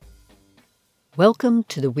Welcome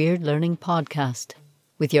to the Weird Learning Podcast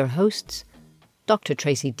with your hosts, Dr.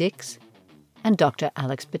 Tracy Dix and Dr.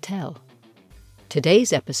 Alex Patel.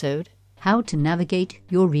 Today's episode, How to Navigate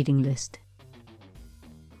Your Reading List.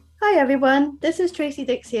 Hi everyone, this is Tracy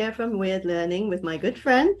Dix here from Weird Learning with my good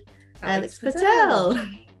friend, Alex Patel.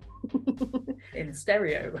 In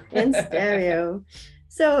stereo. In stereo.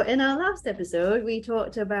 So in our last episode, we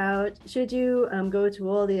talked about should you go to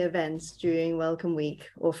all the events during Welcome Week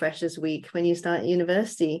or Freshers Week when you start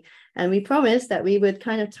university? And we promised that we would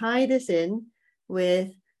kind of tie this in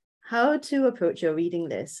with how to approach your reading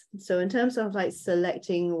list. So in terms of like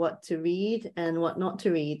selecting what to read and what not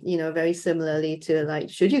to read, very similarly to like,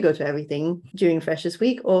 should you go to everything during Freshers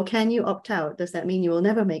Week or can you opt out? Does that mean you will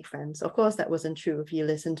never make friends? Of course, that wasn't true if you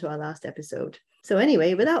listened to our last episode. So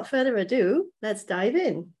anyway, without further ado, let's dive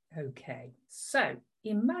in. Okay, so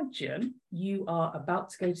imagine you are about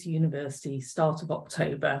to go to university, start of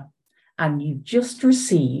October, and you've just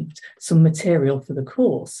received some material for the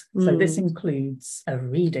course. So this includes a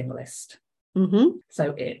reading list. So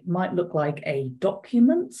it might look like a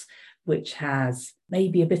document which has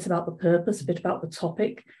maybe a bit about the purpose, a bit about the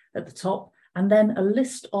topic at the top, and then a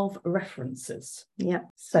list of references. Yeah.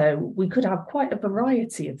 So we could have quite a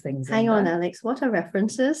variety of things. Hang on, Alex, what are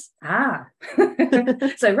references?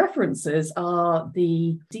 So references are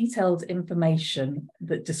the detailed information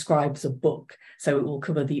that describes a book. So it will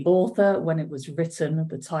cover the author, when it was written,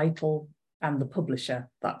 the title, and the publisher,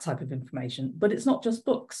 that type of information. But it's not just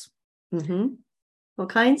books. What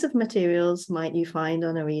kinds of materials might you find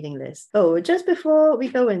on a reading list? Oh, just before we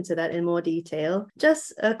go into that in more detail,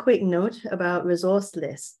 just a quick note about resource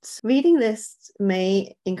lists. Reading lists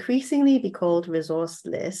may increasingly be called resource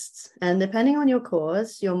lists, and depending on your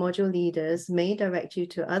course, your module leaders may direct you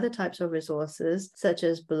to other types of resources, such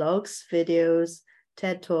as blogs, videos,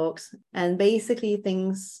 TED Talks, and basically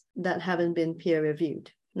things that haven't been peer reviewed.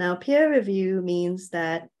 Now, peer review means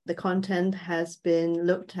that the content has been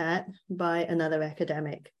looked at by another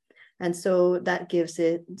academic. And so that gives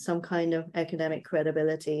it some kind of academic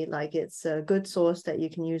credibility, like it's a good source that you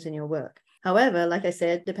can use in your work. However, like I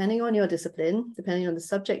said, depending on your discipline, depending on the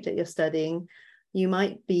subject that you're studying, you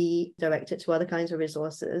might be directed to other kinds of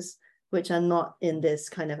resources, which are not in this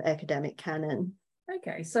kind of academic canon.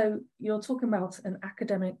 Okay, so you're talking about an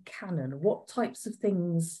academic canon. What types of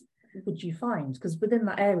things would you find? Because within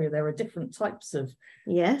that area, there are different types of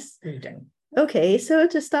reading. Okay, so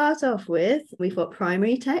to start off with, we've got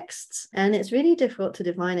primary texts, and it's really difficult to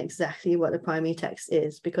define exactly what the primary text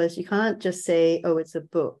is because you can't just say, oh, it's a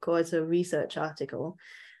book or it's a research article.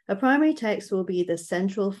 A primary text will be the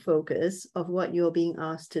central focus of what you're being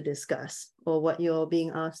asked to discuss or what you're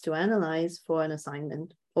being asked to analyze for an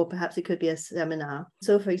assignment, or perhaps it could be a seminar.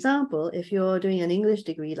 So for example, if you're doing an English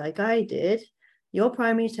degree like I did, your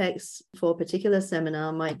primary text for a particular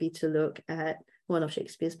seminar might be to look at one of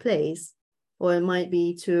Shakespeare's plays, or it might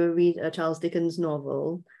be to read a Charles Dickens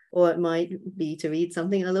novel, or it might be to read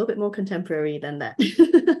something a little bit more contemporary than that.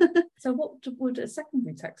 So what would a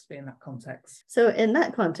secondary text be in that context? So in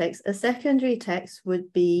that context, a secondary text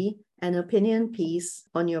would be an opinion piece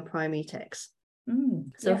on your primary text.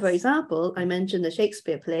 For example, I mentioned the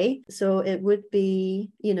Shakespeare play. So it would be,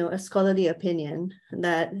 a scholarly opinion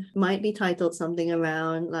that might be titled something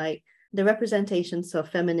around like the representations of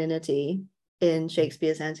femininity in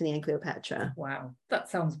Shakespeare's Antony and Cleopatra. Wow, that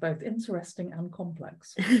sounds both interesting and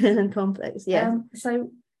complex. Yeah.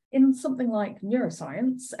 So in something like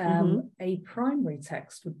neuroscience, a primary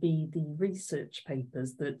text would be the research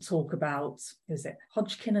papers that talk about,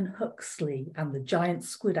 Hodgkin and Huxley and the giant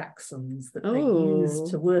squid axons that they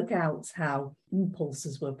used to work out how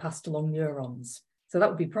impulses were passed along neurons. So that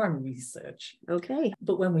would be primary research. Okay.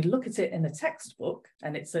 But when we look at it in a textbook,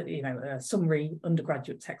 and it's a summary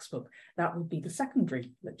undergraduate textbook, that would be the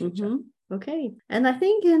secondary literature. Okay. And I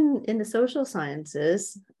think in the social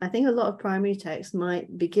sciences, I think a lot of primary texts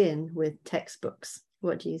might begin with textbooks.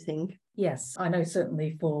 What do you think? Yes, I know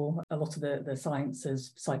certainly for a lot of the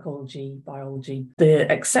sciences, psychology, biology,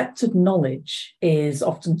 the accepted knowledge is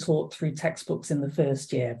often taught through textbooks in the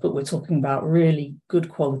first year, but we're talking about really good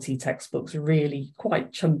quality textbooks, really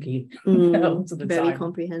quite chunky. Very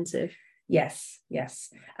comprehensive. Yes.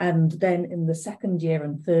 And then in the second year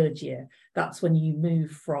and third year, that's when you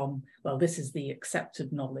move from, well, this is the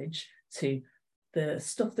accepted knowledge to the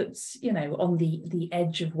stuff that's, on the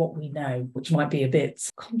edge of what we know, which might be a bit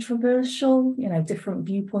controversial, different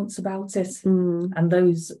viewpoints about it. And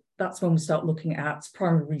that's when we start looking at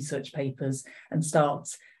primary research papers and start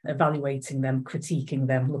evaluating them, critiquing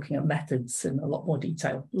them, looking at methods in a lot more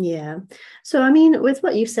detail. Yeah. So, I mean, with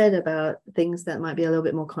what you said about things that might be a little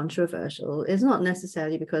bit more controversial, it's not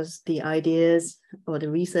necessarily because the ideas or the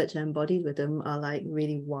research embodied with them are like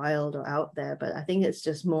really wild or out there, but I think it's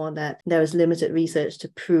just more that there is limited research to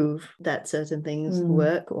prove that certain things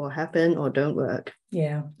work or happen or don't work.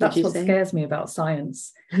 Yeah, that's what scares me about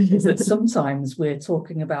science, is that sometimes we're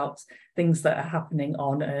talking about things that are happening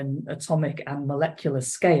on an atomic and molecular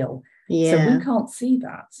scale. Yeah. So we can't see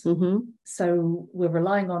that. So we're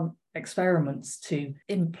relying on experiments to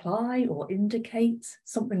imply or indicate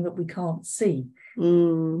something that we can't see.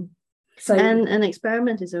 So, and an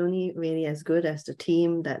experiment is only really as good as the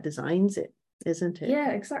team that designs it, isn't it?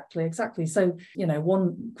 Yeah, exactly. So,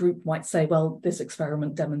 one group might say, well, this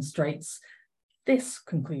experiment demonstrates this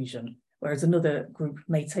conclusion, whereas another group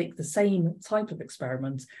may take the same type of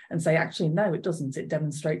experiment and say, actually, no, it doesn't. It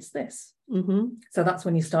demonstrates this. So that's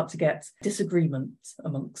when you start to get disagreement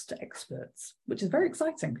amongst experts, which is very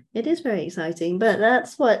exciting. It is very exciting, but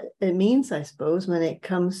that's what it means, I suppose, when it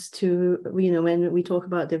comes to, when we talk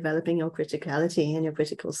about developing your criticality and your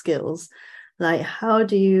critical skills. Like, how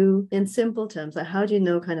do you, in simple terms, like how do you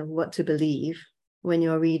know kind of what to believe when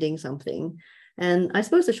you're reading something? And I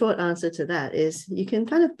suppose the short answer to that is you can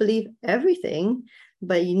kind of believe everything,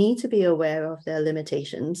 but you need to be aware of their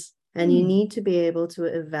limitations. And you need to be able to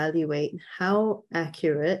evaluate how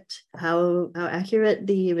accurate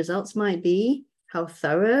the results might be, how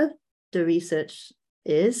thorough the research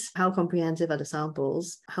is, how comprehensive are the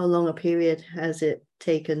samples, how long a period has it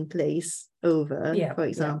taken place over, for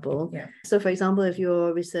example. So for example, if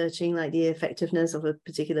you're researching like the effectiveness of a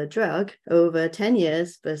particular drug over 10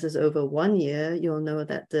 years versus over 1 year, you'll know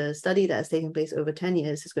that the study that's taken place over 10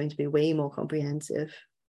 years is going to be way more comprehensive.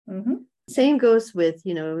 Same goes with,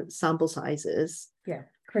 sample sizes. Yeah.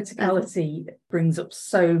 Criticality brings up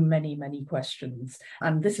so many questions.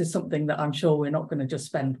 And this is something that I'm sure we're not going to just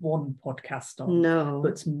spend one podcast on,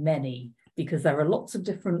 but many, because there are lots of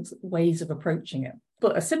different ways of approaching it.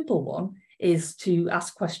 But a simple one is to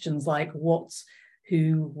ask questions like what,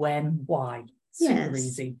 who, when, why. Super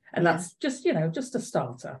easy. And that's just, just a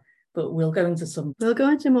starter. But we'll go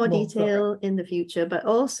into more detail in the future. But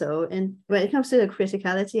also, when it comes to the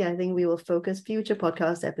criticality, I think we will focus future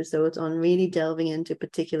podcast episodes on really delving into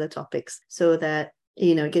particular topics so that,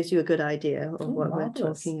 it gives you a good idea of what we're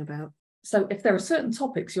talking about. So if there are certain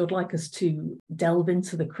topics you'd like us to delve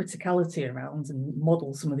into the criticality around and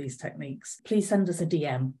model some of these techniques, please send us a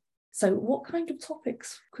DM. So what kind of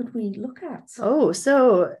topics could we look at? So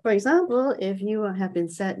for example, if you have been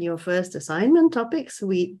set your first assignment topics,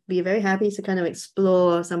 we'd be very happy to kind of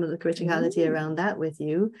explore some of the criticality around that with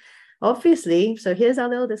you. Obviously, so here's our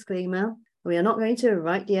little disclaimer. We are not going to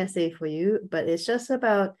write the essay for you, but it's just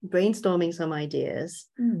about brainstorming some ideas.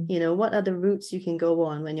 What are the routes you can go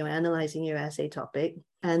on when you're analyzing your essay topic?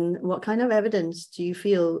 And what kind of evidence do you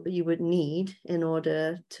feel you would need in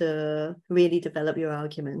order to really develop your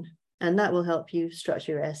argument? And that will help you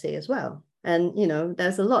structure your essay as well. And,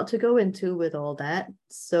 there's a lot to go into with all that.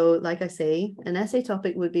 So like I say, an essay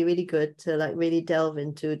topic would be really good to like really delve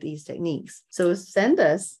into these techniques. So send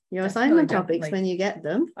us your assignment topics when you get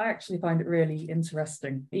them. I actually find it really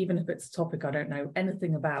interesting, even if it's a topic I don't know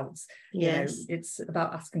anything about. It's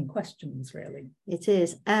about asking questions, really. It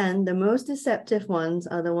is. And the most deceptive ones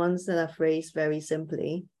are the ones that are phrased very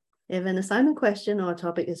simply. If an assignment question or a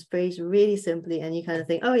topic is phrased really simply and you kind of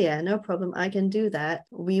think, oh yeah, no problem, I can do that,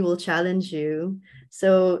 we will challenge you.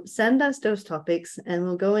 So send us those topics and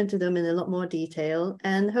we'll go into them in a lot more detail,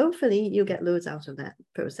 and hopefully you'll get loads out of that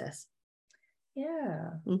process.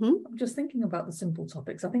 Yeah. I'm just thinking about the simple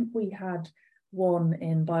topics. I think we had one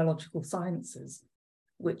in biological sciences,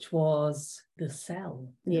 which was the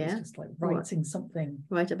cell. It was just like writing something.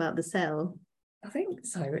 Right about the cell. I think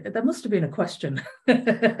so. There must have been a question.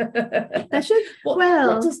 There should. What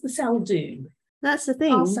does the cell do? That's the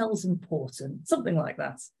thing. Are cells important? Something like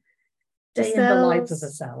that. Day in the life of a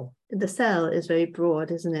cell. The cell is very broad,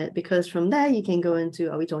 isn't it? Because from there you can go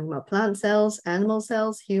into, are we talking about plant cells, animal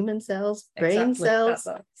cells, human cells, brain cells?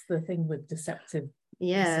 That's the thing with deceptive,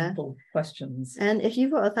 simple questions. And if you've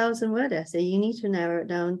got a 1,000-word essay, you need to narrow it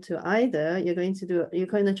down to either you're going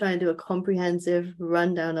to try and do a comprehensive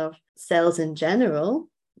rundown of cells in general,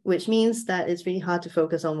 which means that it's really hard to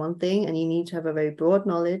focus on one thing and you need to have a very broad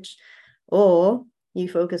knowledge, or you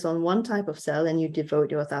focus on one type of cell and you devote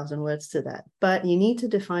your 1,000 words to that. But you need to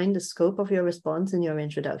define the scope of your response in your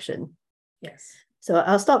introduction. Yes. So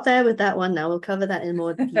I'll stop there with that one now. We'll cover that in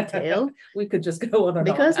more detail. We could just go on and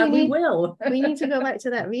because on, we will. We need to go back to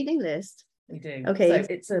that reading list. We do. Okay. So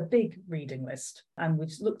it's a big reading list, and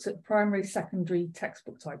we've looked at primary, secondary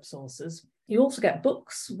textbook type sources. You also get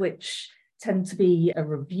books which tend to be a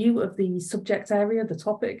review of the subject area, the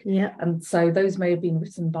topic. Yeah. And so those may have been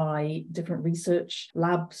written by different research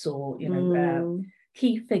labs or,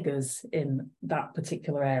 key figures in that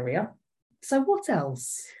particular area. So what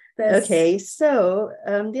else? Okay, so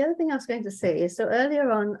the other thing I was going to say is, so earlier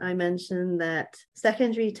on I mentioned that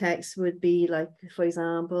secondary text would be like, for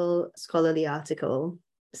example, scholarly article.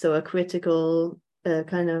 So a critical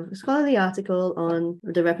kind of scholarly article on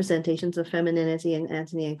the representations of femininity in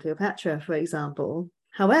Antony and Cleopatra, for example.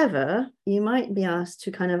 However, you might be asked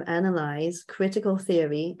to kind of analyze critical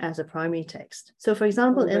theory as a primary text. So for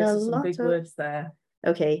example, in a lot big words there.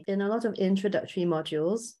 Okay, in a lot of introductory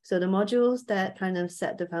modules, so the modules that kind of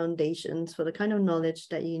set the foundations for the kind of knowledge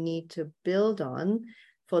that you need to build on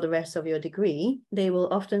for the rest of your degree, they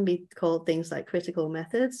will often be called things like critical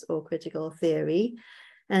methods or critical theory.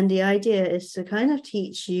 And the idea is to kind of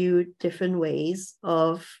teach you different ways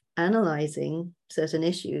of analyzing certain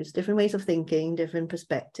issues, different ways of thinking, different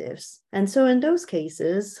perspectives. And so in those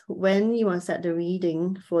cases, when you are set the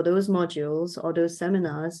reading for those modules or those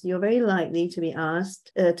seminars, you're very likely to be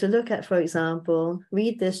asked to look at, for example,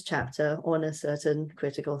 read this chapter on a certain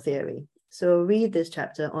critical theory. So read this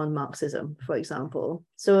chapter on Marxism, for example.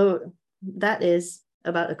 So that is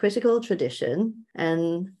about a critical tradition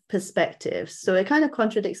and perspectives. So it kind of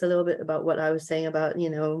contradicts a little bit about what I was saying about,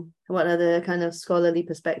 what are the kind of scholarly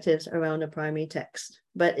perspectives around a primary text.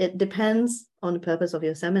 But it depends on the purpose of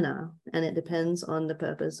your seminar, and it depends on the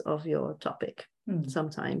purpose of your topic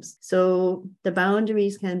sometimes. So the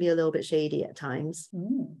boundaries can be a little bit shady at times.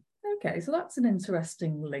 Okay, so that's an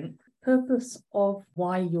interesting link. Purpose of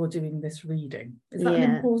why you're doing this reading. Is that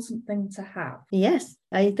an important thing to have? Yes,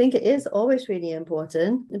 I think it is always really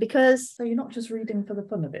important, because... So you're not just reading for the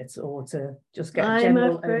fun of it, or to just get I'm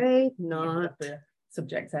afraid not. Of the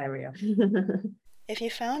subject area. If you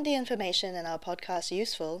found the information in our podcast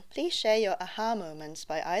useful, please share your aha moments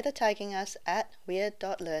by either tagging us at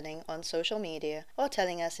weird.learning on social media or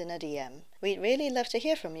telling us in a DM. We'd really love to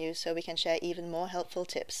hear from you so we can share even more helpful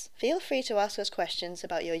tips. Feel free to ask us questions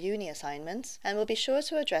about your uni assignments, and we'll be sure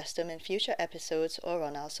to address them in future episodes or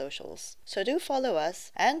on our socials. So do follow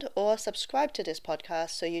us and or subscribe to this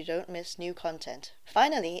podcast so you don't miss new content.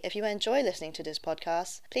 Finally, if you enjoy listening to this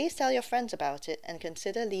podcast, please tell your friends about it and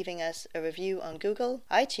consider leaving us a review on Google,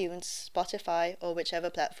 iTunes, Spotify, or whichever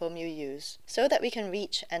platform you use, so that we can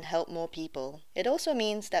reach and help more people. It also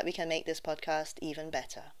means that we can make this podcast even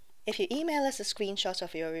better. If you email us a screenshot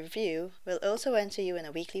of your review, we'll also enter you in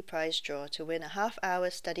a weekly prize draw to win a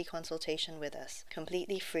half-hour study consultation with us,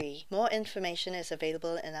 completely free. More information is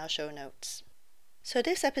available in our show notes. So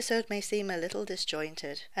this episode may seem a little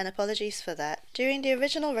disjointed, and apologies for that. During the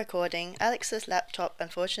original recording, Alex's laptop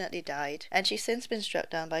unfortunately died, and she's since been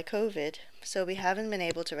struck down by COVID, so we haven't been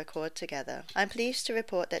able to record together. I'm pleased to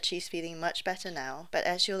report that she's feeling much better now, but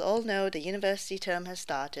as you'll all know, the university term has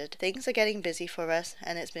started. Things are getting busy for us,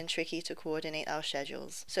 and it's been tricky to coordinate our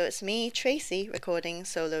schedules. So it's me, Tracy, recording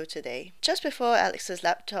solo today. Just before Alex's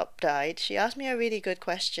laptop died, she asked me a really good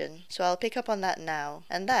question, so I'll pick up on that now,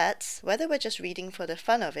 and that's whether we're just reading for the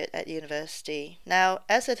fun of it at university. Now,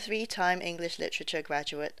 as a 3-time English literature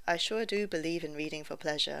graduate, I sure do believe in reading for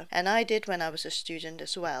pleasure, and I did when I was a student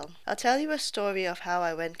as well. I'll tell you a story of how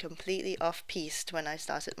I went completely off-piste when I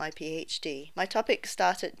started my PhD. My topic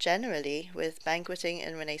started generally with banqueting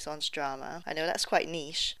in Renaissance drama. I know that's quite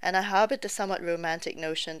niche, and I harbored the somewhat romantic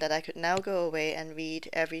notion that I could now go away and read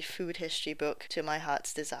every food history book to my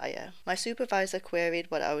heart's desire. My supervisor queried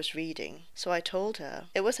what I was reading, so I told her.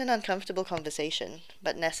 It was an uncomfortable conversation,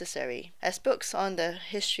 but necessary, as books on the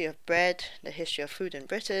history of bread, the history of food in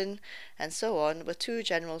Britain, and so on were too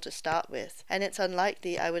general to start with, and it's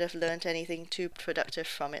unlikely I would have learnt anything too productive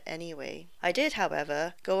from it anyway. I did,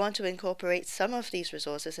 however, go on to incorporate some of these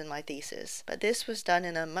resources in my thesis, but this was done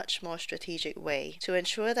in a much more strategic way to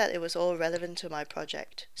ensure that it was all relevant to my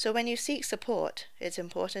project. So when you seek support, it's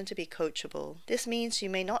important to be coachable. This means you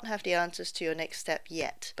may not have the answers to your next step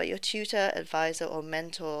yet, but your tutor, advisor, or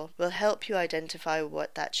mentor will help you identify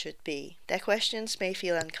what that should be. Their questions may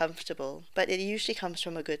feel uncomfortable, but it usually comes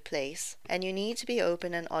from a good place, and you need to be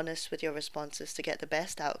open and honest with your responses to get the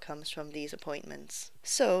best outcomes from these appointments.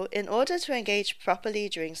 So, in order to engage properly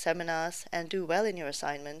during seminars and do well in your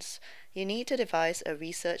assignments, you need to devise a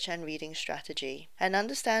research and reading strategy and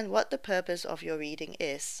understand what the purpose of your reading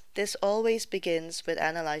is. This always begins with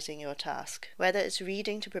analyzing your task, whether it's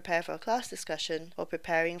reading to prepare for a class discussion or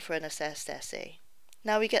preparing for an assessed essay.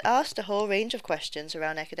 Now, we get asked a whole range of questions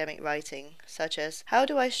around academic writing, such as, how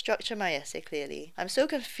do I structure my essay clearly? I'm so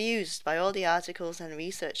confused by all the articles and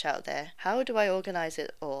research out there. How do I organize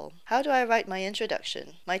it all? How do I write my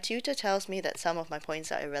introduction? My tutor tells me that some of my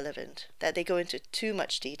points are irrelevant, that they go into too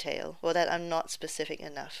much detail, or that I'm not specific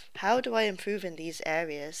enough. How do I improve in these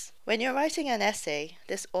areas? When you're writing an essay,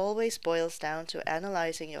 this always boils down to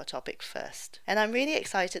analyzing your topic first. And I'm really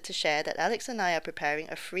excited to share that Alex and I are preparing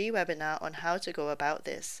a free webinar on how to go about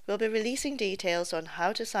this. We'll be releasing details on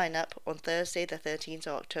how to sign up on Thursday the 13th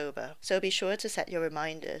of October, so be sure to set your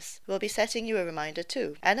reminders. We'll be setting you a reminder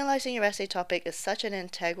too. Analyzing your essay topic is such an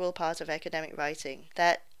integral part of academic writing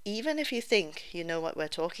that even if you think you know what we're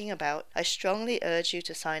talking about, I strongly urge you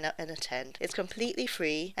to sign up and attend. It's completely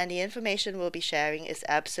free, and the information we'll be sharing is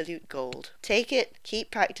absolute gold. Take it, keep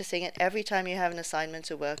practicing it every time you have an assignment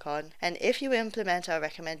to work on, and if you implement our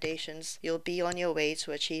recommendations, you'll be on your way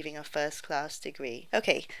to achieving a first-class degree.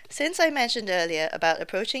 Okay, since I mentioned earlier about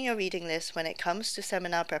approaching your reading list when it comes to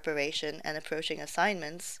seminar preparation and approaching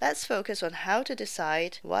assignments, let's focus on how to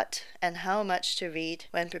decide what and how much to read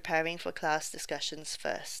when preparing for class discussions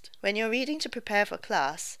first. When you're reading to prepare for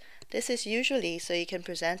class, this is usually so you can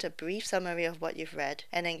present a brief summary of what you've read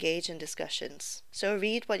and engage in discussions. So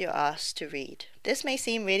read what you're asked to read. This may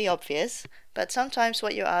seem really obvious, but sometimes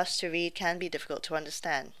what you're asked to read can be difficult to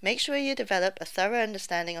understand. Make sure you develop a thorough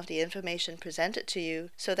understanding of the information presented to you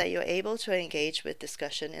so that you're able to engage with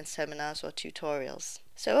discussion in seminars or tutorials.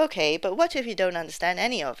 So okay, but what if you don't understand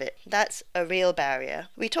any of it? That's a real barrier.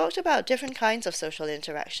 We talked about different kinds of social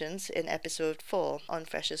interactions in episode 4 on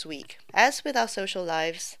Freshers Week. As with our social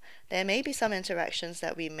lives, there may be some interactions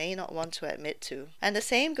that we may not want to admit to. And the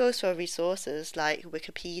same goes for resources like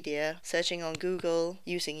Wikipedia, searching on Google,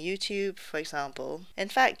 using YouTube, for example. In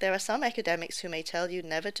fact, there are some academics who may tell you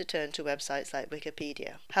never to turn to websites like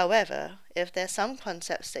Wikipedia. However, if there's some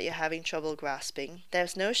concepts that you're having trouble grasping,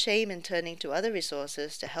 there's no shame in turning to other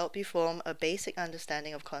resources to help you form a basic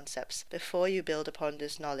understanding of concepts before you build upon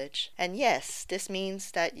this knowledge. And yes, this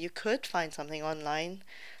means that you could find something online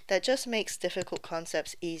that just makes difficult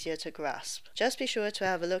concepts easier to grasp. Just be sure to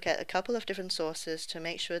have a look at a couple of different sources to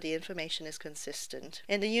make sure the information is consistent.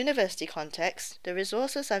 In the university context, the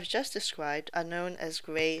resources I've just described are known as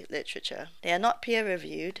grey literature. They are not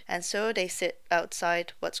peer-reviewed, and so they sit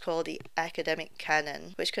outside what's called the academic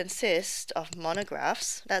canon, which consists of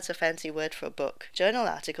monographs, that's a fancy word for a book, journal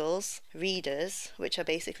articles, readers, which are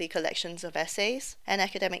basically collections of essays, and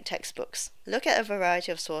academic textbooks. Look at a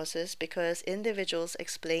variety of sources because individuals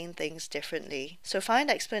explain things differently. So find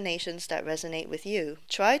explanations that resonate with you.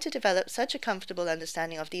 Try to develop such a comfortable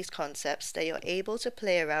understanding of these concepts that you're able to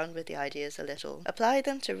play around with the ideas a little. Apply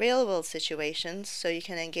them to real-world situations so you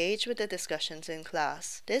can engage with the discussions in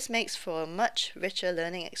class. This makes for a much richer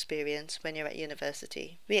learning experience when you're at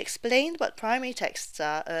university. We explained what primary texts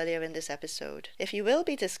are earlier in this episode. If you will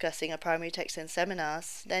be discussing a primary text in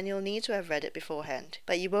seminars, then you'll need to have read it beforehand,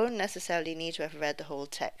 but you won't necessarily need to have read the whole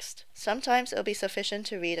text. Sometimes it'll be sufficient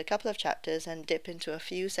to read a couple of chapters and dip into a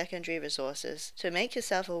few secondary resources to make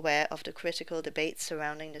yourself aware of the critical debates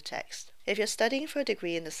surrounding the text. If you're studying for a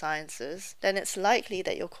degree in the sciences, then it's likely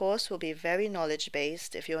that your course will be very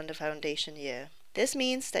knowledge-based if you're in the foundation year. This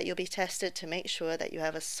means that you'll be tested to make sure that you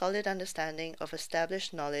have a solid understanding of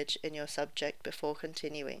established knowledge in your subject before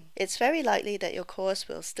continuing. It's very likely that your course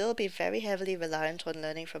will still be very heavily reliant on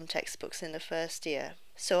learning from textbooks in the first year.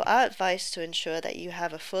 So our advice to ensure that you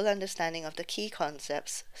have a full understanding of the key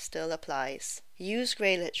concepts still applies. Use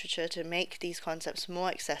grey literature to make these concepts more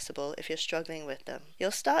accessible if you're struggling with them.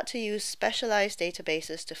 You'll start to use specialized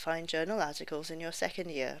databases to find journal articles in your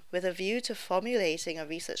second year, with a view to formulating a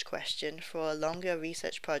research question for a longer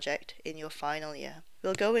research project in your final year.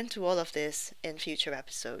 We'll go into all of this in future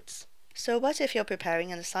episodes. So what if you're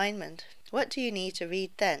preparing an assignment? What do you need to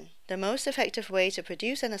read then? The most effective way to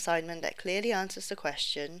produce an assignment that clearly answers the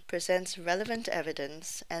question, presents relevant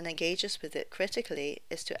evidence, and engages with it critically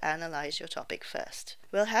is to analyze your topic first.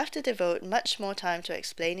 We'll have to devote much more time to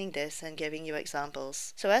explaining this and giving you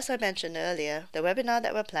examples. So as I mentioned earlier, the webinar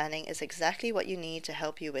that we're planning is exactly what you need to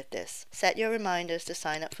help you with this. Set your reminders to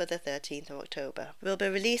sign up for the 13th of October. We'll be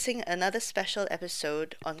releasing another special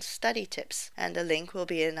episode on study tips, and the link will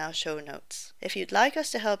be in our show notes. If you'd like us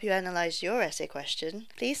to help you analyze your essay question,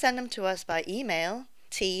 please send them to us by email,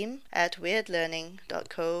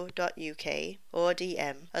 team@weirdlearning.co.uk, or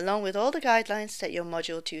DM, along with all the guidelines that your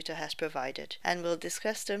module tutor has provided, and we'll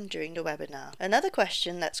discuss them during the webinar. Another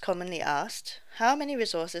question that's commonly asked: how many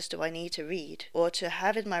resources do I need to read or to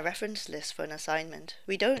have in my reference list for an assignment?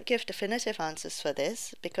 We don't give definitive answers for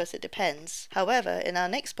this because it depends. However, in our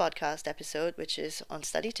next podcast episode, which is on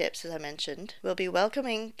study tips as I mentioned, we'll be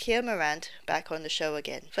welcoming Keir Morant back on the show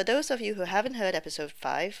again. For those of you who haven't heard episode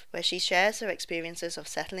 5, where she shares her experiences of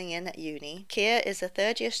settling in at uni, Keir is a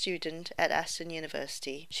third-year student at Aston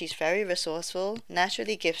University. She's very resourceful,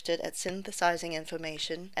 naturally gifted at synthesizing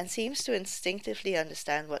information, and seems to instinctively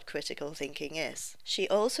understand what critical thinking is. She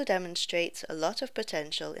also demonstrates a lot of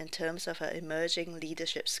potential in terms of her emerging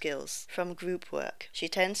leadership skills from group work. She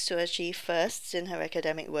tends to achieve firsts in her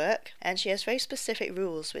academic work, and she has very specific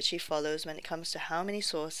rules which she follows when it comes to how many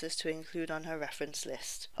sources to include on her reference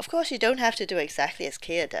list. Of course, you don't have to do exactly as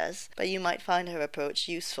Keir does, but you might find her approach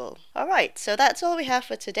useful. Alright, so that's all we have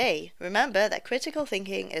for today. Remember that critical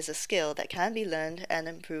thinking is a skill that can be learned and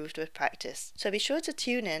improved with practice. So be sure to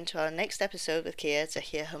tune in to our next episode with Keir to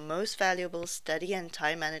hear her most valuable study and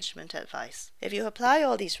time management advice. If you apply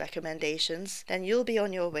all these recommendations, then you'll be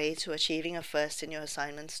on your way to achieving a first in your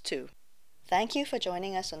assignments too. Thank you for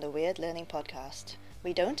joining us on the Weird Learning Podcast.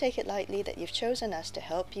 We don't take it lightly that you've chosen us to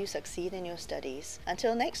help you succeed in your studies.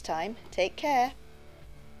 Until next time, take care.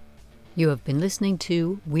 You have been listening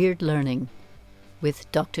to Weird Learning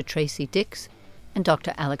with Dr. Tracy Dix and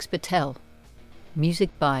Dr. Alex Patel. Music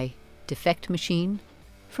by Defect Machine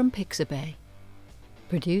from Pixabay.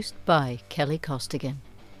 Produced by Kelly Costigan.